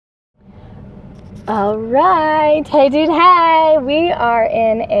All right. Hey, dude. Hey. We are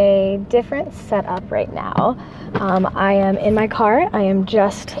in a different setup right now. I am in my car. I am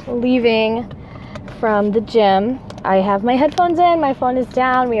just leaving from the gym. I have my headphones in. My phone is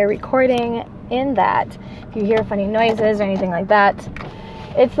down. We are recording in that. If you hear funny noises or anything like that,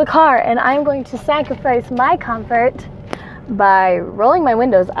 it's the car. And I'm going to sacrifice my comfort by rolling my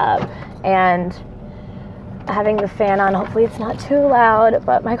windows up and having the fan on. Hopefully it's not too loud,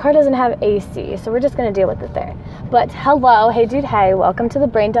 but my car doesn't have AC, so we're just going to deal with it there. But hello, hey dude, hey, welcome to the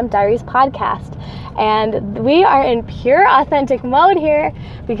Brain Dump Diaries podcast. And we are in pure authentic mode here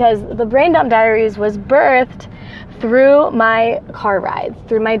because the Brain Dump Diaries was birthed through my car rides,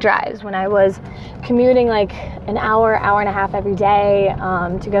 through my drives, when I was commuting like an hour and a half every day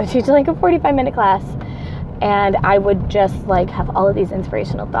to go teach like a 45-minute class. And I would just like have all of these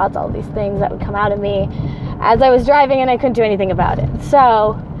inspirational thoughts, all of these things that would come out of me as I was driving, and I couldn't do anything about it.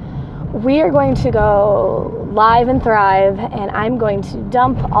 So we are going to go live and thrive, and I'm going to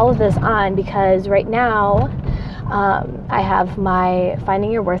dump all of this on because right now I have my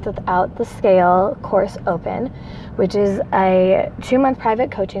Finding Your Worth Without the Scale course open, which is a 2-month private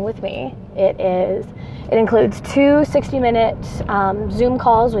coaching with me. It includes 2 60-minute Zoom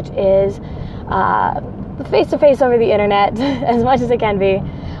calls, which is face-to-face over the internet as much as it can be,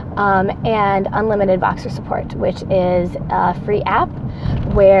 and unlimited Voxer support, which is a free app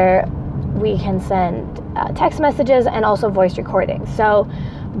where we can send text messages and also voice recordings. So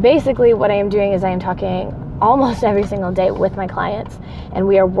basically what I am doing is I am talking almost every single day with my clients, and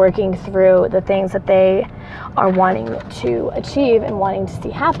we are working through the things that they are wanting to achieve and wanting to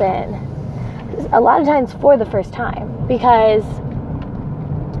see happen, a lot of times for the first time, because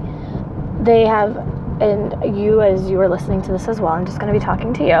they have, and you, as you are listening to this as well, I'm just going to be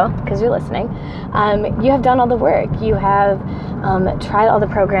talking to you because you're listening. You have done all the work. You have tried all the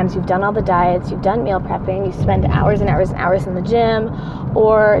programs. You've done all the diets. You've done meal prepping. You spend hours and hours and hours in the gym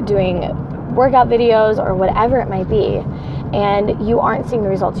or doing workout videos or whatever it might be, and you aren't seeing the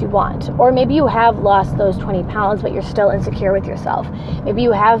results you want. Or maybe you have lost those 20 pounds, but you're still insecure with yourself. Maybe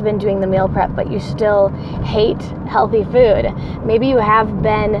you have been doing the meal prep, but you still hate healthy food. Maybe you have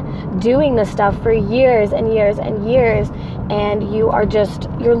been doing this stuff for years and years and years, and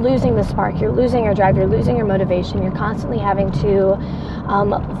you're losing the spark, you're losing your drive, you're losing your motivation, you're constantly having to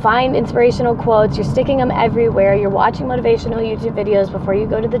find inspirational quotes, you're sticking them everywhere, you're watching motivational YouTube videos before you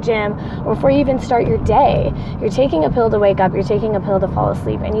go to the gym or before you even start your day. You're taking a pill to wake up, you're taking a pill to fall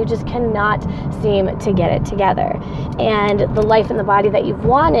asleep, and you just cannot seem to get it together. And the life and the body that you've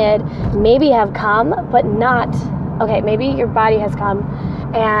wanted maybe have come, but not, okay, maybe your body has come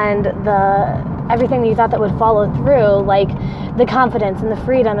and everything that you thought that would follow through, like the confidence and the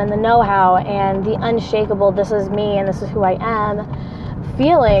freedom and the know-how and the unshakable, this is me and this is who I am,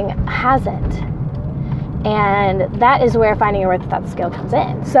 feeling hasn't. And that is where Finding Your Worth Without the Scale comes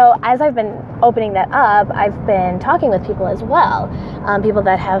in. So as I've been opening that up, I've been talking with people as well, people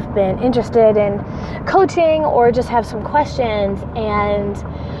that have been interested in coaching or just have some questions, and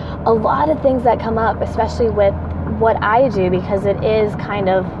a lot of things that come up, especially with what I do, because it is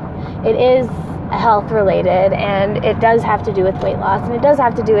health related, and it does have to do with weight loss, and it does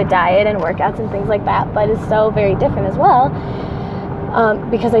have to do with diet and workouts and things like that, but it's so very different as well,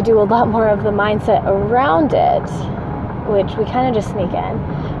 because I do a lot more of the mindset around it, which we kind of just sneak in.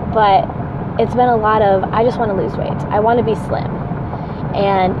 But it's been a lot of, I just want to lose weight, I want to be slim,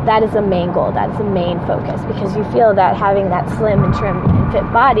 and that is the main goal, that's the main focus, because you feel that having that slim and trim and fit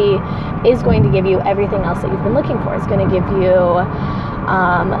body is going to give you everything else that you've been looking for. It's going to give you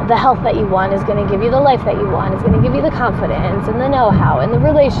the health that you want, is going to give you the life that you want, is going to give you the confidence and the know-how and the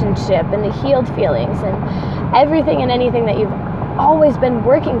relationship and the healed feelings, and everything and anything that you've always been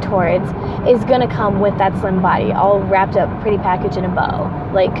working towards is going to come with that slim body, all wrapped up, pretty package in a bow.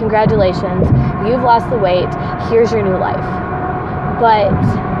 Like, congratulations, you've lost the weight, here's your new life. But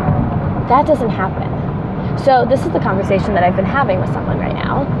that doesn't happen. So this is the conversation that I've been having with someone right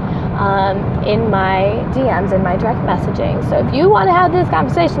now, in my DMs, in my direct messaging. So if you want to have this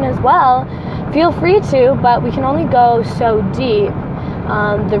conversation as well, feel free to, but we can only go so deep.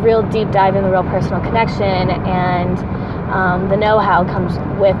 The real deep dive and the real personal connection and the know-how comes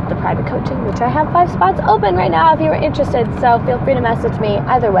with the private coaching, which I have 5 spots open right now if you are interested. So feel free to message me.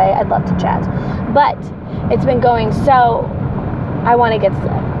 Either way, I'd love to chat. But it's been going, so I want to get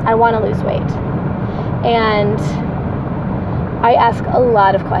slim. I want to lose weight. And I ask a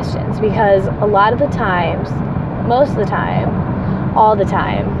lot of questions because a lot of the times, most of the time, all the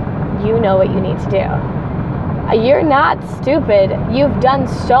time, you know what you need to do. You're not stupid. You've done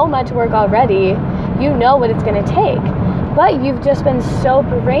so much work already. You know what it's going to take. But you've just been so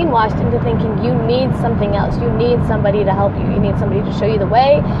brainwashed into thinking you need something else. You need somebody to help you. You need somebody to show you the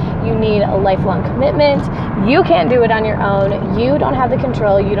way. You need a lifelong commitment. You can't do it on your own. You don't have the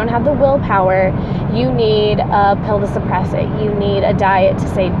control. You don't have the willpower. You need a pill to suppress it. You need a diet to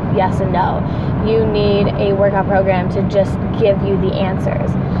say yes and no. You need a workout program to just give you the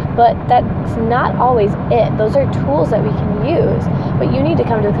answers. But that's not always it. Those are tools that we can use. But you need to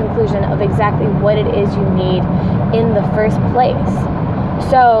come to the conclusion of exactly what it is you need in the first place.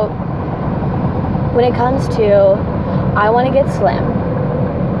 So when it comes to, I want to get slim,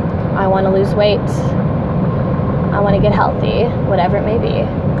 I want to lose weight, I want to get healthy, whatever it may be,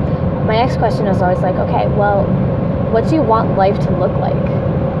 my next question is always like, okay, well, what do you want life to look like?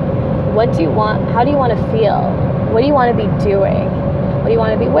 What do you want? How do you want to feel? What do you want to be doing? What do you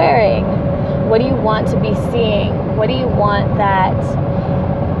want to be wearing? What do you want to be seeing? What do you want that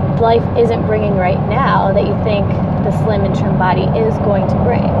life isn't bringing right now that you think the slim and trim body is going to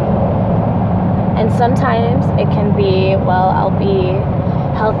bring? And sometimes it can be, well, I'll be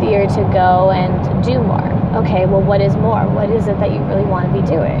healthier to go and do more. Okay, well, what is more? What is it that you really want to be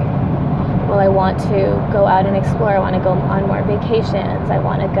doing? Well, I want to go out and explore. I want to go on more vacations. I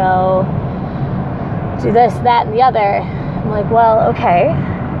want to go do this, that, and the other. I'm like, well, okay,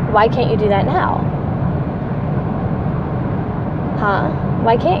 why can't you do that now? Huh?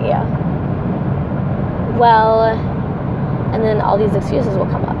 Why can't you? Well, and then all these excuses will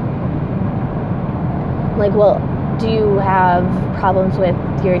come up. Like, well, do you have problems with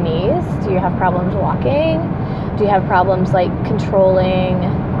your knees? Do you have problems walking? Do you have problems like controlling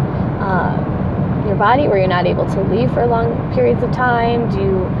your body where you're not able to leave for long periods of time? Do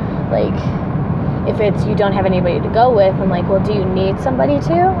you, like, if it's you don't have anybody to go with, I'm like, well, do you need somebody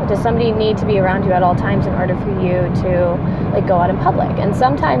to? Does somebody need to be around you at all times in order for you to like go out in public? And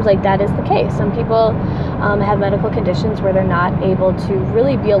sometimes like that is the case. Some people have medical conditions where they're not able to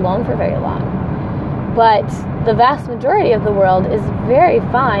really be alone for very long. But the vast majority of the world is very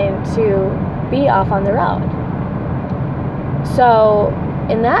fine to be off on their own. So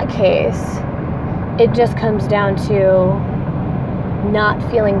in that case, it just comes down to not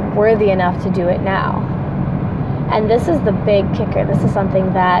feeling worthy enough to do it now. And this is the big kicker. This is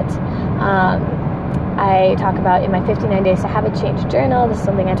something that I talk about in my 59 Days to Habit Change journal. This is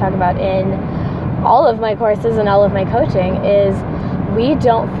something I talk about in all of my courses and all of my coaching, is we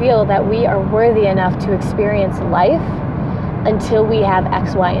don't feel that we are worthy enough to experience life until we have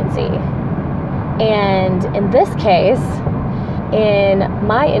X, Y, and Z. And in this case, in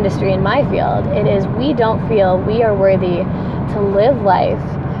my industry, in my field, it is we don't feel we are worthy to live life,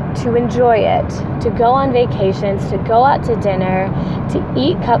 to enjoy it, to go on vacations, to go out to dinner, to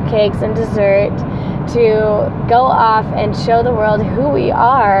eat cupcakes and dessert, to go off and show the world who we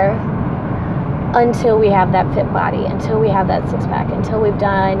are until we have that fit body, until we have that six-pack, until we've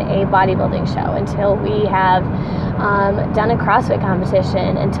done a bodybuilding show, until we have done a CrossFit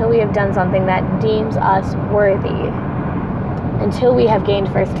competition, until we have done something that deems us worthy, until we have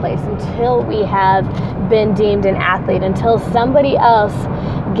gained first place, until we have been deemed an athlete, until somebody else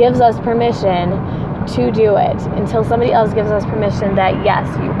gives us permission to do it, until somebody else gives us permission that yes,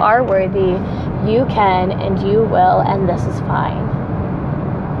 you are worthy, you can, and you will, and this is fine.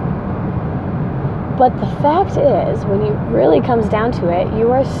 But the fact is, when it really comes down to it,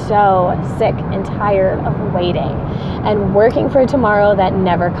 you are so sick and tired of waiting and working for tomorrow that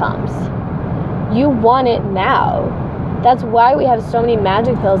never comes. You want it now. That's why we have so many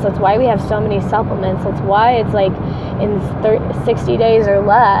magic pills. That's why we have so many supplements. That's why it's like in 60 days or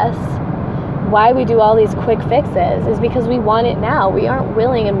less, why we do all these quick fixes is because we want it now. We aren't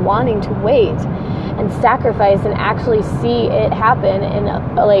willing and wanting to wait and sacrifice and actually see it happen and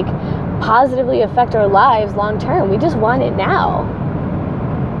like positively affect our lives long term. We just want it now.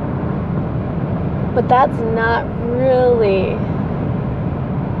 But that's not really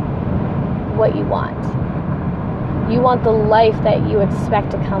what you want. You want the life that you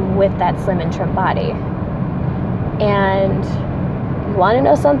expect to come with that slim and trim body. And you want to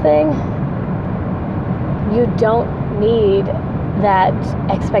know something? You don't need that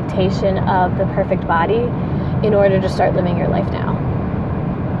expectation of the perfect body in order to start living your life now.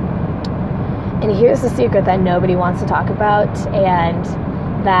 And here's the secret that nobody wants to talk about, and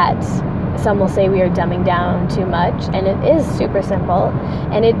that some will say we are dumbing down too much, and it is super simple,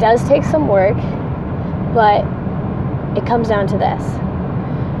 and it does take some work, but it comes down to this.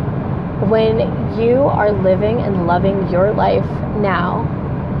 When you are living and loving your life now,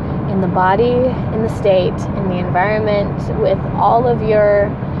 in the body, in the state, in the environment, with all of your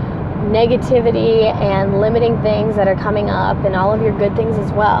negativity and limiting things that are coming up and all of your good things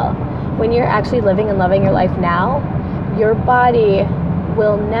as well, when you're actually living and loving your life now, your body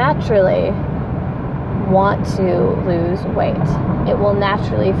will naturally want to lose weight. It will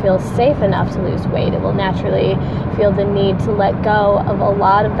naturally feel safe enough to lose weight. It will naturally feel the need to let go of a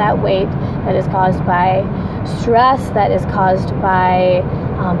lot of that weight that is caused by stress, that is caused by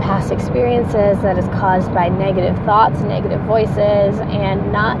past experiences, that is caused by negative thoughts, negative voices,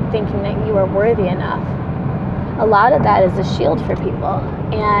 and not thinking that you are worthy enough. A lot of that is a shield for people,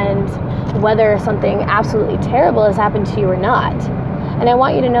 and whether something absolutely terrible has happened to you or not. And I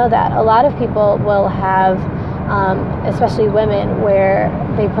want you to know that a lot of people will have, especially women, where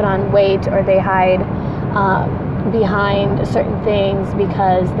they put on weight or they hide behind certain things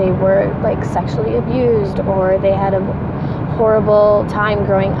because they were like sexually abused, or they had a horrible time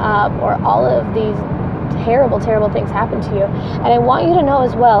growing up, or all of these terrible things happen to you. And I want you to know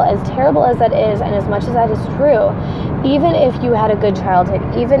as well, as terrible as that is, and as much as that is true, even if you had a good childhood,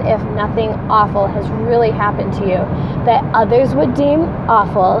 even if nothing awful has really happened to you that others would deem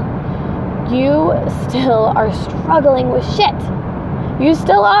awful, you still are struggling with shit. You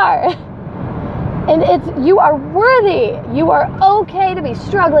still are. And you are worthy. You are okay to be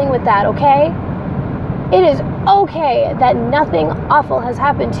struggling with that, okay? It is okay that nothing awful has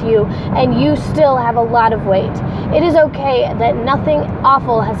happened to you and you still have a lot of weight. It is okay that nothing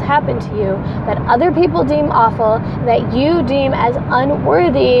awful has happened to you that other people deem awful, that you deem as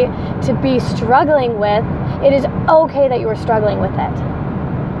unworthy to be struggling with. It is okay that you are struggling with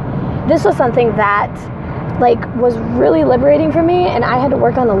it. This was something that was really liberating for me, and I had to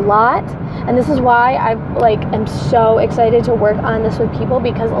work on a lot. And this is why I am so excited to work on this with people,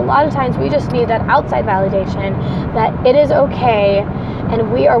 because a lot of times we just need that outside validation that it is okay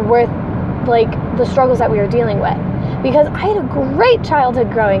and we are worth the struggles that we are dealing with. Because I had a great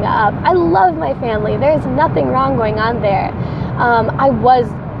childhood growing up. I love my family. There's nothing wrong going on there. I was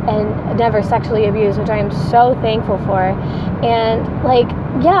and never sexually abused, which I am so thankful for. And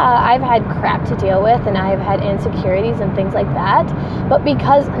yeah, I've had crap to deal with, and I've had insecurities and things like that. But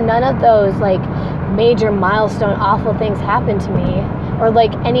because none of those major milestone awful things happened to me, or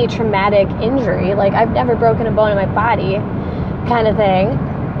any traumatic injury, I've never broken a bone in my body kind of thing,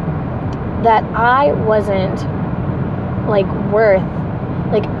 that I wasn't worth,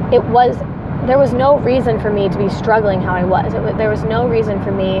 there was no reason for me to be struggling how I was. There was no reason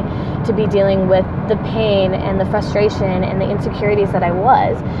for me to be dealing with the pain and the frustration and the insecurities that I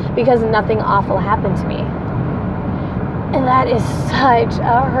was, because nothing awful happened to me. And that is such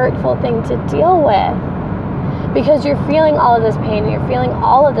a hurtful thing to deal with, because you're feeling all of this pain and you're feeling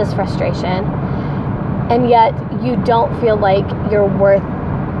all of this frustration, and yet you don't feel like you're worth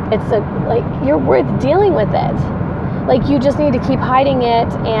you're worth dealing with it. You just need to keep hiding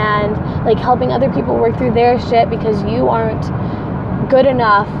it and helping other people work through their shit because you aren't good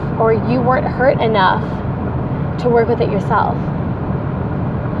enough, or you weren't hurt enough to work with it yourself.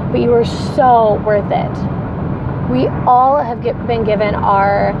 But you are so worth it. We all have been given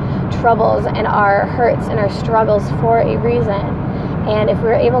our troubles and our hurts and our struggles for a reason. And if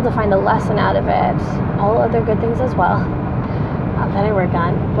we're able to find a lesson out of it, all other good things as well, that I work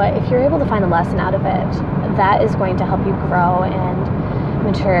on, but if you're able to find a lesson out of it, that is going to help you grow and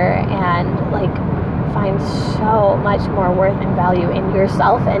mature and find so much more worth and value in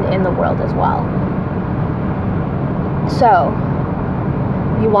yourself and in the world as well. So,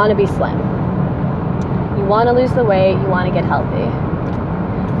 you want to be slim. You want to lose the weight, you want to get healthy,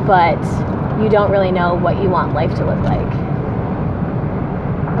 but you don't really know what you want life to look like.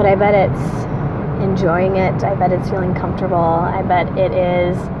 But I bet it's enjoying it. I bet it's feeling comfortable. I bet it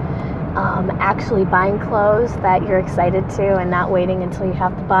is actually buying clothes that you're excited to and not waiting until you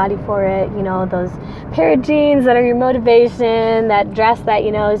have the body for it. Those pair of jeans that are your motivation, that dress that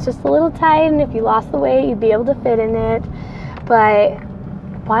is just a little tight, and if you lost the weight you'd be able to fit in it. But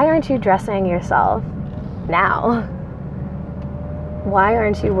why aren't you dressing yourself now? Why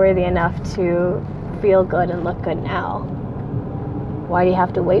aren't you worthy enough to feel good and look good now? Why do you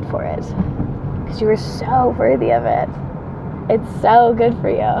have to wait for it? Because you are so worthy of it. It's so good for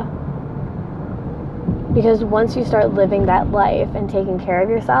you. Because once you start living that life and taking care of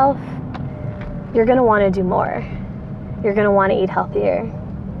yourself, you're going to want to do more. You're going to want to eat healthier,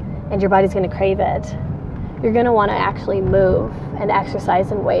 and your body's going to crave it. You're going to want to actually move and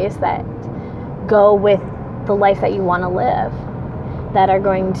exercise in ways that go with the life that you want to live, that are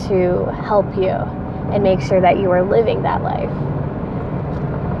going to help you and make sure that you are living that life,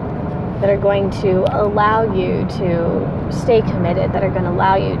 that are going to allow you to stay committed, that are going to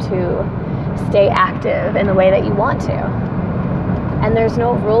allow you to stay active in the way that you want to. And there's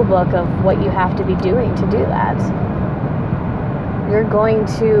no rule book of what you have to be doing to do that. You're going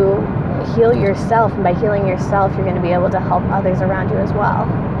to heal yourself, and by healing yourself, you're going to be able to help others around you as well.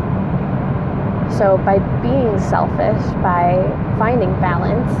 So by being selfish, by finding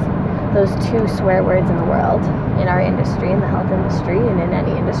balance, those two swear words in the world, in our industry, in the health industry, and in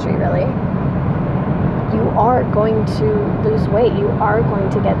any industry really, you are going to lose weight. You are going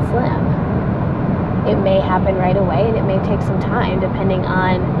to get slim. It may happen right away, and it may take some time depending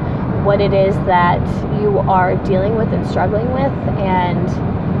on what it is that you are dealing with and struggling with, and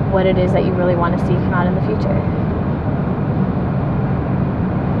what it is that you really want to see come out in the future.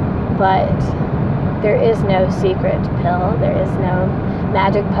 That there is no secret pill. There is no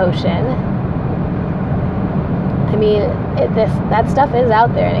magic potion. I mean, that stuff is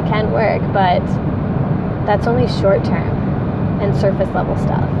out there and it can work, but that's only short term and surface level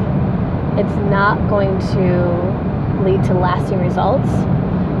stuff. It's not going to lead to lasting results,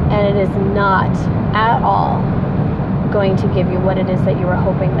 and it is not at all going to give you what it is that you were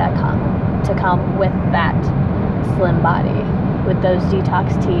hoping to come with that slim body, with those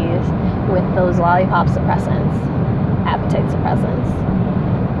detox teas, with those lollipop suppressants, appetite suppressants.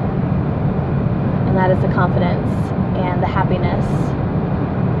 And that is the confidence and the happiness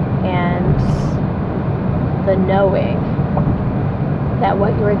and the knowing that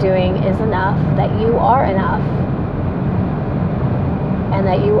what you are doing is enough, that you are enough, and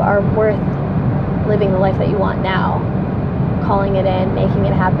that you are worth living the life that you want now, calling it in, making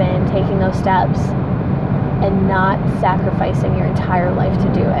it happen, taking those steps, and not sacrificing your entire life to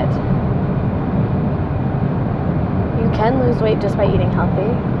do it. You can lose weight just by eating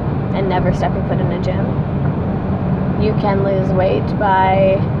healthy and never stepping foot in a gym. You can lose weight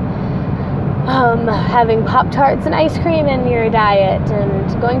by having Pop-Tarts and ice cream in your diet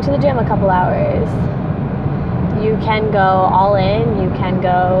and going to the gym a couple hours. You can go all in, you can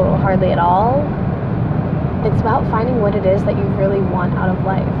go hardly at all. It's about finding what it is that you really want out of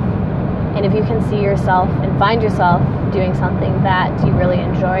life. And if you can see yourself and find yourself doing something that you really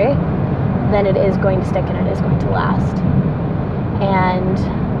enjoy, then it is going to stick and it is going to last. And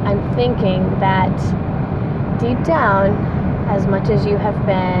I'm thinking that deep down, as much as you have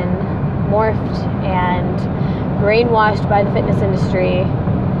been morphed and brainwashed by the fitness industry,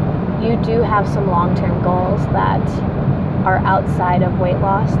 you do have some long-term goals that are outside of weight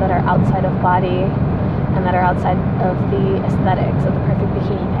loss, that are outside of body, and that are outside of the aesthetics of the perfect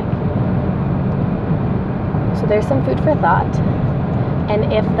bikini pic. So there's some food for thought.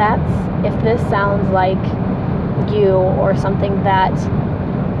 And if this sounds like you, or something that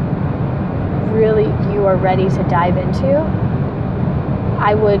really you are ready to dive into,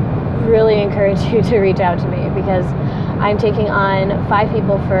 I would really encourage you to reach out to me, because I'm taking on 5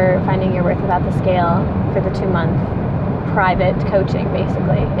 people for Finding Your Worth Without the Scale for the 2-month private coaching,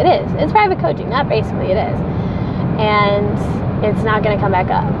 basically. It is. It's private coaching, not basically, it is. And it's not going to come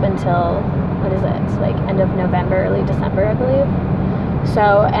back up until, what is it? It's like end of November, early December, I believe.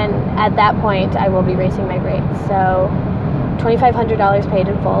 So, and at that point, I will be raising my rates. So, $2,500 paid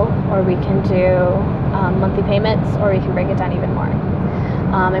in full, or we can do monthly payments, or we can break it down even more.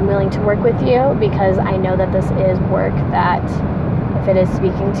 I'm willing to work with you because I know that this is work that, if it is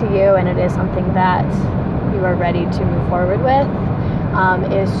speaking to you and it is something that you are ready to move forward with,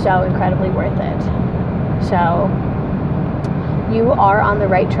 is so incredibly worth it. So you are on the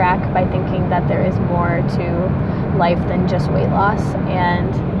right track by thinking that there is more to life than just weight loss,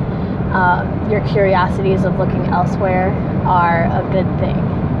 and your curiosities of looking elsewhere are a good thing.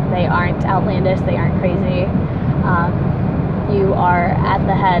 They aren't outlandish, they aren't crazy. You are at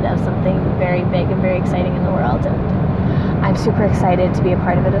the head of something very big and very exciting in the world, and I'm super excited to be a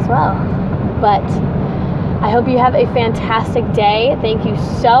part of it as well. But I hope you have a fantastic day. Thank you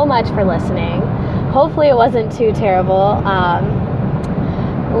so much for listening. Hopefully it wasn't too terrible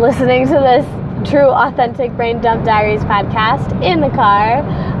listening to this true, authentic Brain Dump Diaries podcast in the car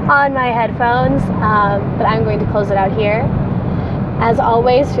on my headphones, but I'm going to close it out here. As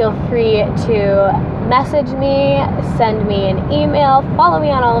always, feel free to message me, send me an email, follow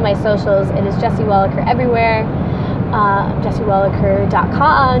me on all of my socials. It is Jessie Welliker everywhere.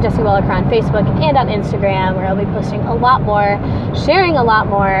 JessieWelliker.com, Jessie Welliker on Facebook and on Instagram, where I'll be posting a lot more, sharing a lot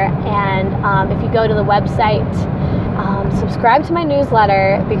more. And if you go to the website, subscribe to my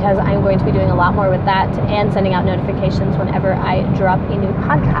newsletter, because I'm going to be doing a lot more with that and sending out notifications whenever I drop a new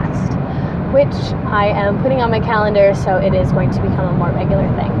podcast, which I am putting on my calendar, so it is going to become a more regular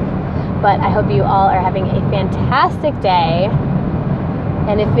thing. But I hope you all are having a fantastic day,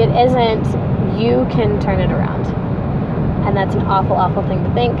 and if it isn't, you can turn it around. And that's an awful, awful thing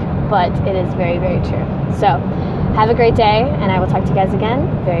to think, but it is very, very true. So have a great day, and I will talk to you guys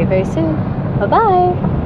again very, very soon. Bye-bye.